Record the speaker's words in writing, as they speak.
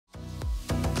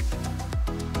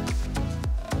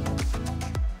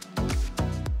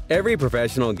Every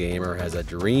professional gamer has a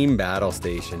dream battle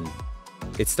station.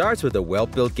 It starts with a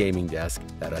well-built gaming desk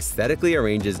that aesthetically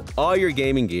arranges all your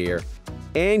gaming gear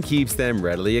and keeps them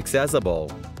readily accessible.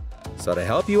 So to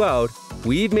help you out,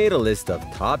 we've made a list of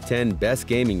top 10 best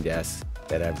gaming desks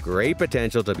that have great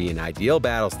potential to be an ideal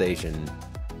battle station.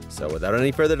 So without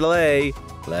any further delay,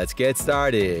 let's get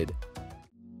started.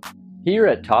 Here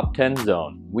at Top 10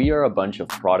 Zone, we are a bunch of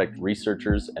product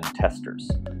researchers and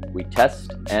testers. We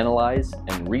test, analyze,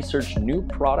 and research new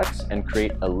products and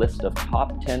create a list of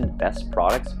top 10 best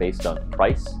products based on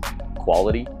price,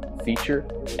 quality, feature,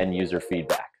 and user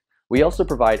feedback. We also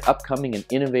provide upcoming and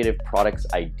innovative products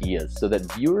ideas so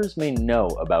that viewers may know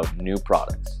about new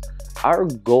products. Our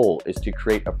goal is to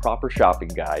create a proper shopping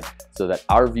guide so that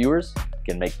our viewers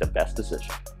can make the best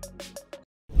decision.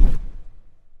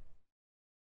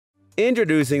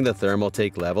 Introducing the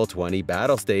Thermaltake Level 20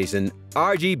 Battle Station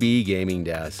RGB Gaming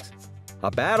Desk. A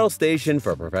battle station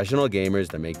for professional gamers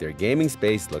to make their gaming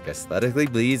space look aesthetically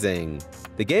pleasing.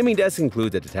 The gaming desk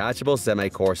includes a detachable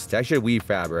semi-coarse textured weave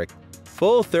fabric,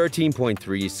 full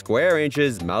 13.3 square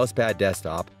inches mousepad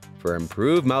desktop for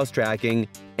improved mouse tracking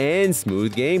and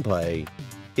smooth gameplay.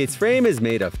 Its frame is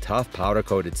made of tough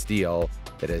powder-coated steel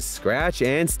that is scratch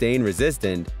and stain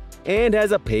resistant and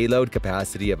has a payload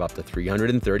capacity of up to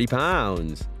 330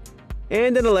 pounds.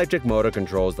 And an electric motor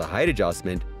controls the height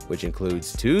adjustment, which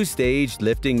includes 2-stage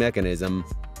lifting mechanism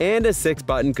and a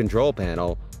 6-button control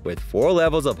panel with 4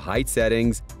 levels of height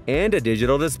settings and a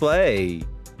digital display.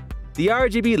 The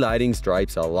RGB lighting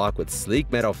stripes are locked with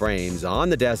sleek metal frames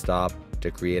on the desktop to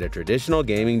create a traditional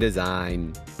gaming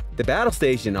design. The battle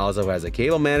station also has a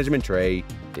cable management tray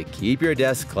to keep your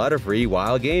desk clutter-free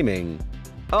while gaming.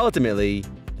 Ultimately,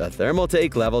 the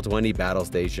Thermaltake Level 20 Battle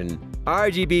Station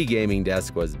RGB Gaming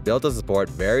Desk was built to support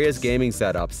various gaming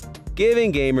setups,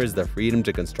 giving gamers the freedom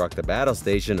to construct the battle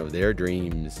station of their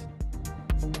dreams.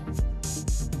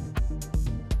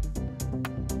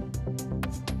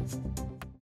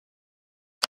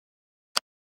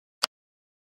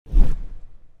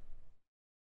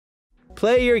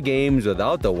 Play your games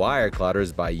without the wire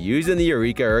clutters by using the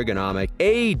Eureka Ergonomic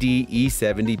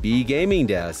AD-E70B Gaming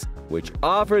Desk, which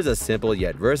offers a simple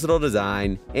yet versatile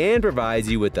design and provides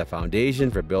you with the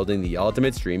foundation for building the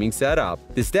ultimate streaming setup.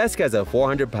 This desk has a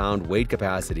 400-pound weight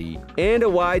capacity and a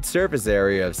wide surface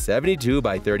area of 72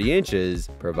 by 30 inches,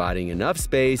 providing enough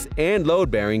space and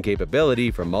load-bearing capability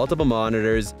for multiple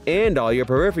monitors and all your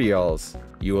peripherals.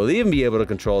 You will even be able to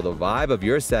control the vibe of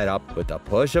your setup with the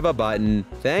push of a button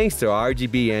thanks to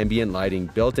RGB ambient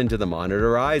lighting built into the monitor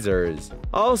risers.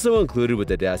 Also included with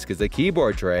the desk is a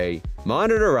keyboard tray,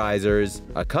 monitor risers,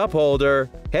 a cup holder,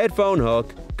 headphone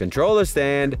hook, controller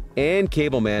stand, and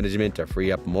cable management to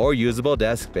free up more usable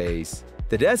desk space.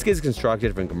 The desk is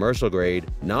constructed from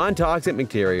commercial-grade, non-toxic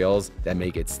materials that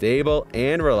make it stable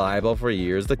and reliable for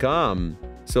years to come.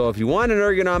 So if you want an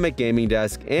ergonomic gaming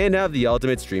desk and have the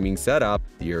ultimate streaming setup,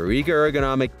 the Eureka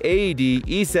Ergonomic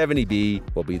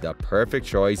AD-E70B will be the perfect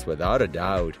choice without a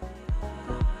doubt.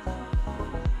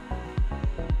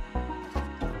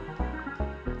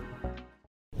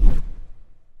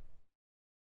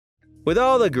 With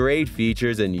all the great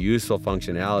features and useful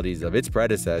functionalities of its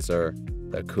predecessor,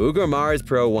 the Cougar Mars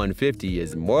Pro 150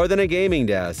 is more than a gaming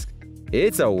desk.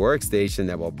 It's a workstation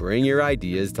that will bring your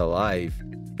ideas to life.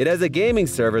 It has a gaming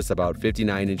surface about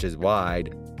 59 inches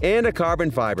wide and a carbon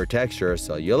fiber texture,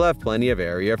 so you'll have plenty of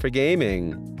area for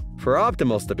gaming. For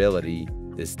optimal stability,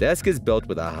 this desk is built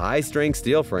with a high-strength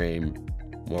steel frame.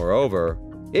 Moreover,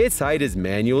 its height is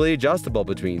manually adjustable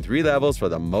between 3 levels for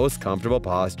the most comfortable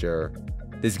posture.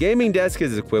 This gaming desk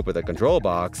is equipped with a control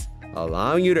box,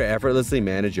 allowing you to effortlessly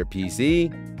manage your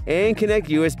PC and connect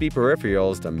USB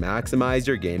peripherals to maximize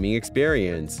your gaming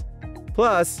experience.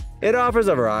 Plus, it offers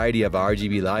a variety of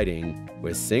RGB lighting,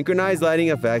 with synchronized lighting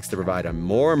effects to provide a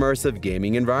more immersive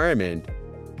gaming environment.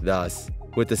 Thus,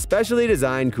 with the specially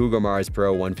designed Cougar Mars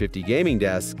Pro 150 gaming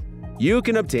desk, you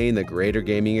can obtain the greater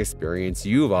gaming experience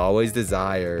you've always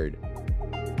desired.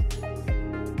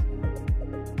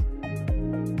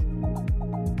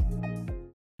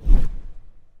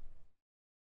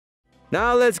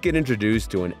 Now let's get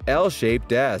introduced to an L-shaped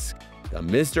desk, the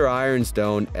Mr.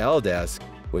 Ironstone L-Desk,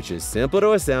 which is simple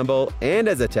to assemble and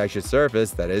has a textured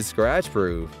surface that is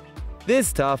scratch-proof.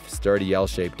 This tough, sturdy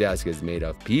L-shaped desk is made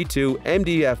of P2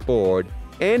 MDF board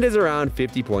and is around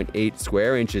 50.8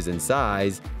 square inches in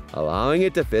size, allowing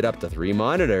it to fit up to 3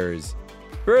 monitors.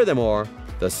 Furthermore,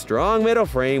 the strong metal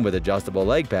frame with adjustable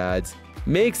leg pads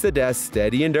makes the desk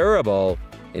steady and durable,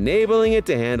 enabling it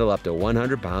to handle up to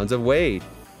 100 pounds of weight.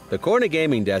 The corner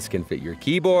gaming desk can fit your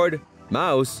keyboard,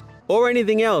 mouse, or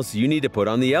anything else you need to put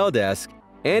on the L-Desk,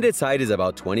 and its height is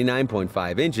about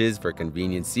 29.5 inches for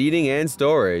convenient seating and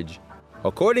storage.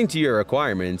 According to your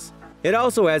requirements, it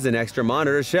also has an extra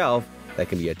monitor shelf that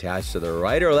can be attached to the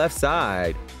right or left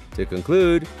side. To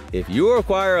conclude, if you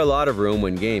require a lot of room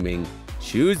when gaming,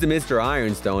 choose the Mr.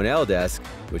 Ironstone L desk,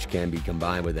 which can be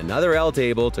combined with another L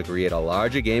table to create a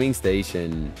larger gaming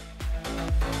station.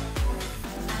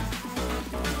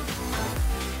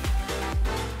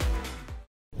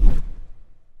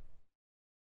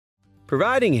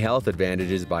 Providing health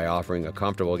advantages by offering a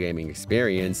comfortable gaming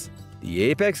experience, the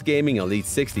Apex Gaming Elite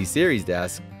 60 Series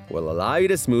desk will allow you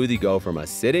to smoothly go from a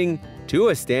sitting to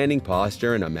a standing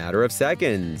posture in a matter of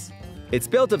seconds. It's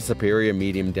built of superior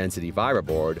medium-density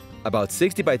fiberboard, about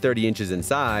 60 by 30 inches in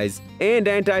size, and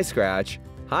anti-scratch,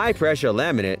 high-pressure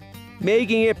laminate,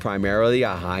 making it primarily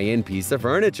a high-end piece of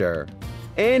furniture.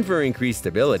 And for increased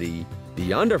stability,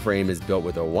 the underframe is built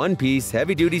with a one-piece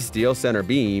heavy-duty steel center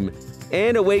beam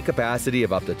and a weight capacity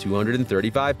of up to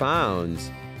 235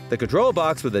 pounds. The control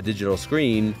box with a digital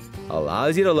screen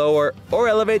allows you to lower or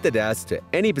elevate the desk to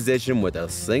any position with a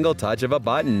single touch of a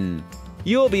button.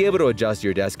 You'll be able to adjust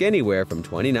your desk anywhere from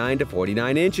 29 to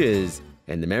 49 inches,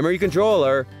 and the memory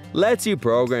controller lets you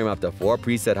program up to 4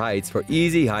 preset heights for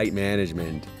easy height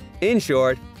management. In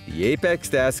short, the Apex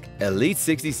Desk Elite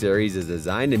 60 Series is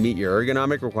designed to meet your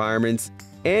ergonomic requirements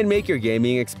and make your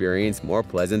gaming experience more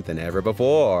pleasant than ever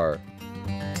before.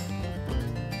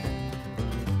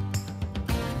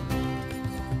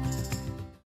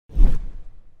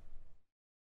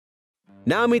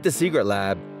 Now meet the Secret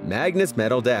Lab Magnus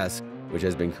Metal Desk, which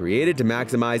has been created to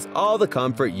maximize all the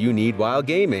comfort you need while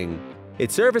gaming.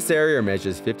 Its surface area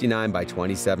measures 59 by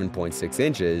 27.6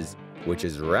 inches, which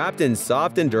is wrapped in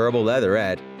soft and durable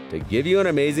leatherette to give you an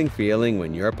amazing feeling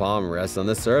when your palm rests on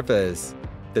the surface.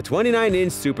 The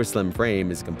 29-inch super slim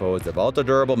frame is composed of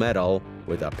ultra-durable metal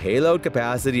with a payload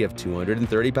capacity of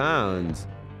 230 pounds.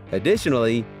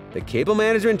 Additionally, the cable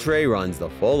management tray runs the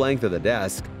full length of the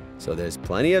desk, so there's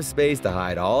plenty of space to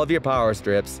hide all of your power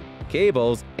strips,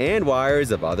 cables, and wires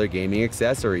of other gaming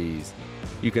accessories.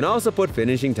 You can also put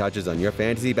finishing touches on your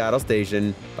fantasy battle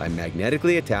station by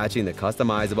magnetically attaching the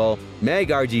customizable Mag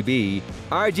RGB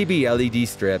LED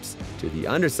strips to the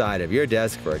underside of your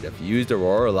desk for a diffused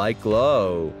aurora-like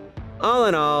glow. All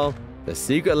in all, the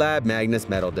Secret Lab Magnus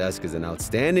Metal Desk is an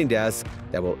outstanding desk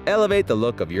that will elevate the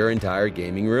look of your entire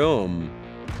gaming room.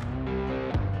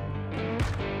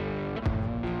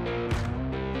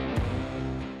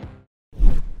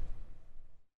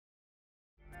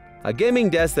 A gaming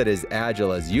desk that is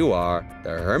agile as you are, the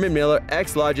Herman Miller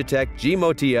X Logitech G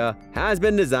Motia has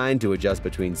been designed to adjust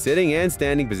between sitting and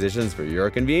standing positions for your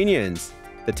convenience.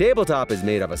 The tabletop is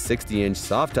made of a 60-inch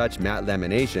soft-touch matte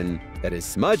lamination that is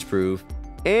smudge-proof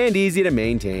and easy to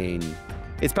maintain.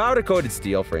 Its powder-coated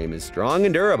steel frame is strong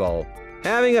and durable,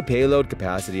 having a payload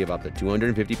capacity of up to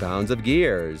 250 pounds of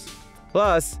gears.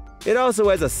 Plus, it also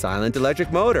has a silent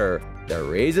electric motor that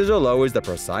raises or lowers the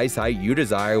precise height you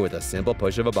desire with a simple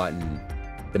push of a button.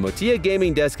 The Motia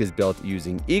gaming desk is built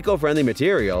using eco-friendly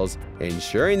materials,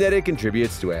 ensuring that it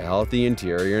contributes to a healthy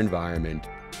interior environment.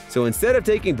 So instead of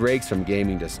taking breaks from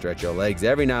gaming to stretch your legs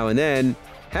every now and then,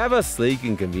 have a sleek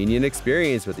and convenient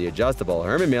experience with the adjustable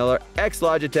Herman Miller X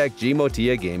Logitech G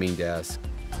Motia gaming desk.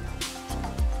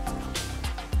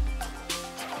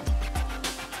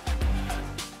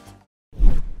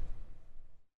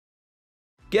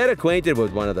 Get acquainted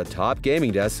with one of the top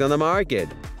gaming desks on the market,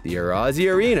 the Arazi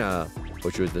Arena,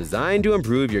 which was designed to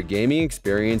improve your gaming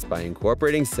experience by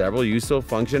incorporating several useful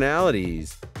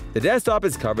functionalities. The desktop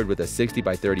is covered with a 60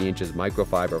 by 30 inches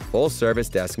microfiber full-service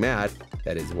desk mat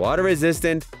that is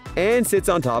water-resistant and sits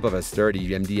on top of a sturdy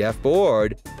MDF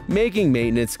board, making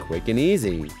maintenance quick and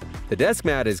easy. The desk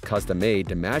mat is custom-made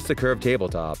to match the curved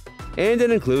tabletop, and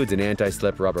it includes an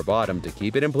anti-slip rubber bottom to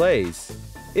keep it in place.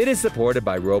 It is supported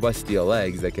by robust steel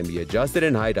legs that can be adjusted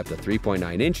in height up to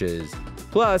 3.9 inches.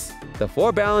 Plus, the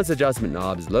 4 balance adjustment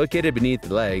knobs located beneath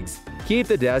the legs keep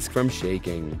the desk from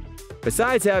shaking.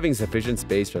 Besides having sufficient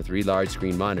space for 3 large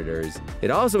screen monitors, it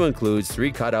also includes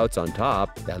 3 cutouts on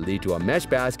top that lead to a mesh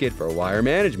basket for wire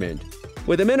management.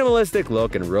 With a minimalistic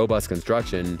look and robust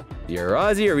construction, the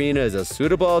Arazi Arena is a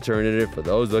suitable alternative for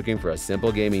those looking for a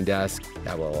simple gaming desk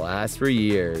that will last for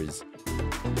years.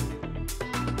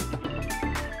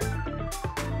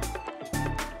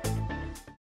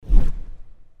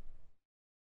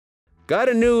 Got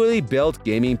a newly built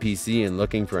gaming PC and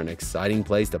looking for an exciting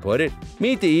place to put it?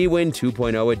 Meet the eWin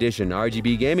 2.0 Edition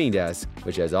RGB gaming desk,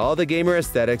 which has all the gamer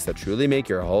aesthetics that truly make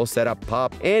your whole setup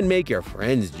pop and make your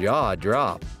friend's jaw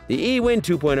drop. The eWin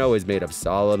 2.0 is made of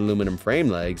solid aluminum frame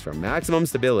legs for maximum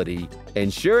stability,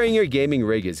 ensuring your gaming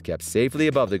rig is kept safely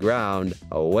above the ground,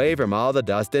 away from all the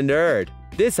dust and dirt.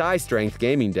 This high-strength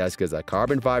gaming desk has a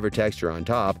carbon fiber texture on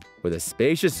top with a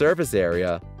spacious surface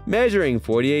area measuring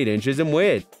 48 inches in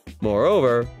width.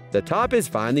 Moreover, the top is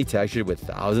finely textured with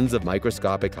thousands of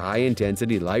microscopic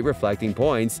high-intensity light-reflecting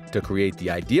points to create the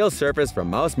ideal surface for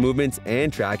mouse movements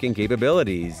and tracking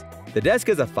capabilities. The desk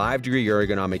has a 5-degree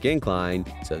ergonomic incline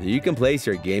so that you can place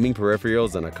your gaming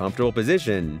peripherals in a comfortable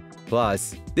position.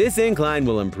 Plus, this incline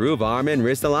will improve arm and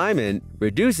wrist alignment,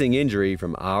 reducing injury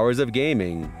from hours of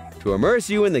gaming. To immerse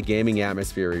you in the gaming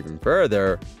atmosphere even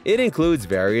further, it includes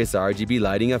various RGB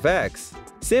lighting effects.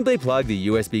 Simply plug the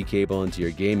USB cable into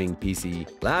your gaming PC,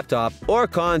 laptop, or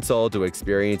console to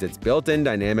experience its built-in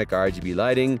dynamic RGB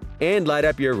lighting and light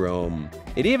up your room.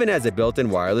 It even has a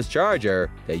built-in wireless charger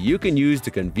that you can use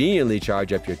to conveniently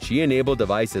charge up your Qi-enabled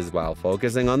devices while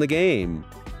focusing on the game.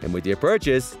 And with your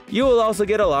purchase, you will also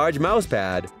get a large mouse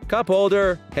pad, cup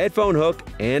holder, headphone hook,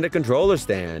 and a controller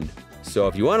stand. So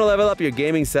if you want to level up your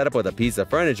gaming setup with a piece of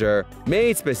furniture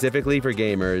made specifically for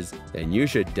gamers, then you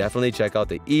should definitely check out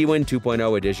the eWin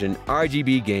 2.0 Edition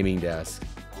RGB gaming desk.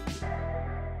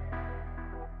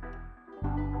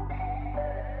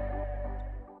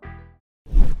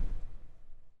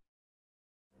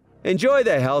 Enjoy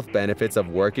the health benefits of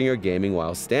working or gaming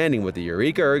while standing with the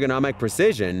Eureka ergonomic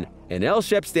precision, an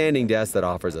L-shaped standing desk that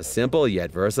offers a simple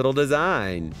yet versatile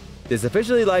design. This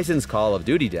officially licensed Call of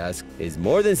Duty desk is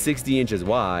more than 60 inches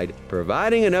wide,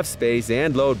 providing enough space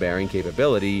and load-bearing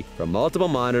capability for multiple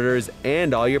monitors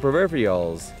and all your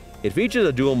peripherals. It features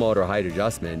a dual-motor height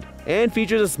adjustment and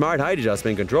features a smart height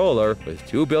adjustment controller with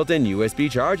 2 built-in USB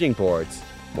charging ports.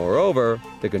 Moreover,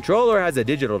 the controller has a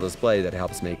digital display that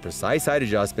helps make precise height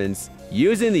adjustments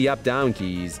using the up-down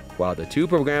keys, while the 2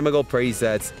 programmable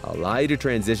presets allow you to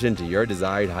transition to your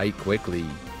desired height quickly.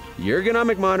 The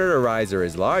ergonomic monitor riser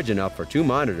is large enough for 2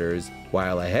 monitors,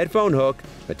 while a headphone hook,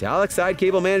 metallic side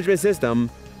cable management system,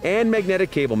 and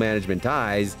magnetic cable management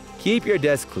ties keep your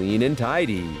desk clean and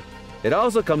tidy. It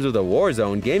also comes with a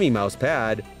Warzone gaming mouse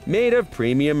pad made of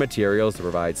premium materials to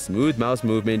provide smooth mouse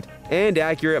movement and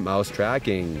accurate mouse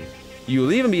tracking.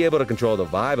 You'll even be able to control the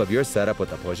vibe of your setup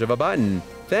with the push of a button,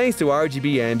 thanks to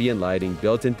RGB ambient lighting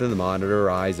built into the monitor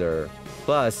riser.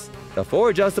 Plus, the 4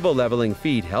 adjustable leveling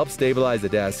feet help stabilize the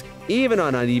desk even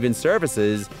on uneven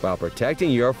surfaces while protecting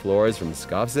your floors from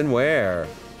scuffs and wear.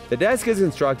 The desk is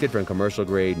constructed from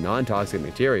commercial-grade, non-toxic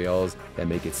materials that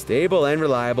make it stable and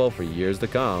reliable for years to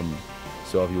come.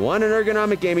 So if you want an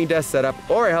ergonomic gaming desk setup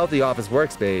or a healthy office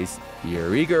workspace, the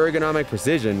Eureka Ergonomic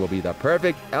Precision will be the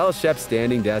perfect L-shaped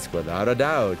standing desk without a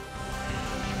doubt.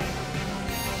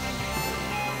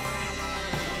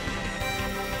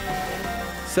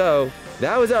 So,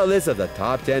 that was our list of the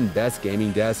top 10 best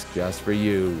gaming desks just for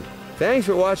you. Thanks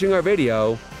for watching our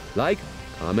video. Like,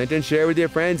 comment, and share with your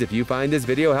friends if you find this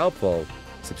video helpful.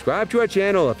 Subscribe to our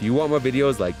channel if you want more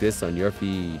videos like this on your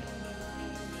feed.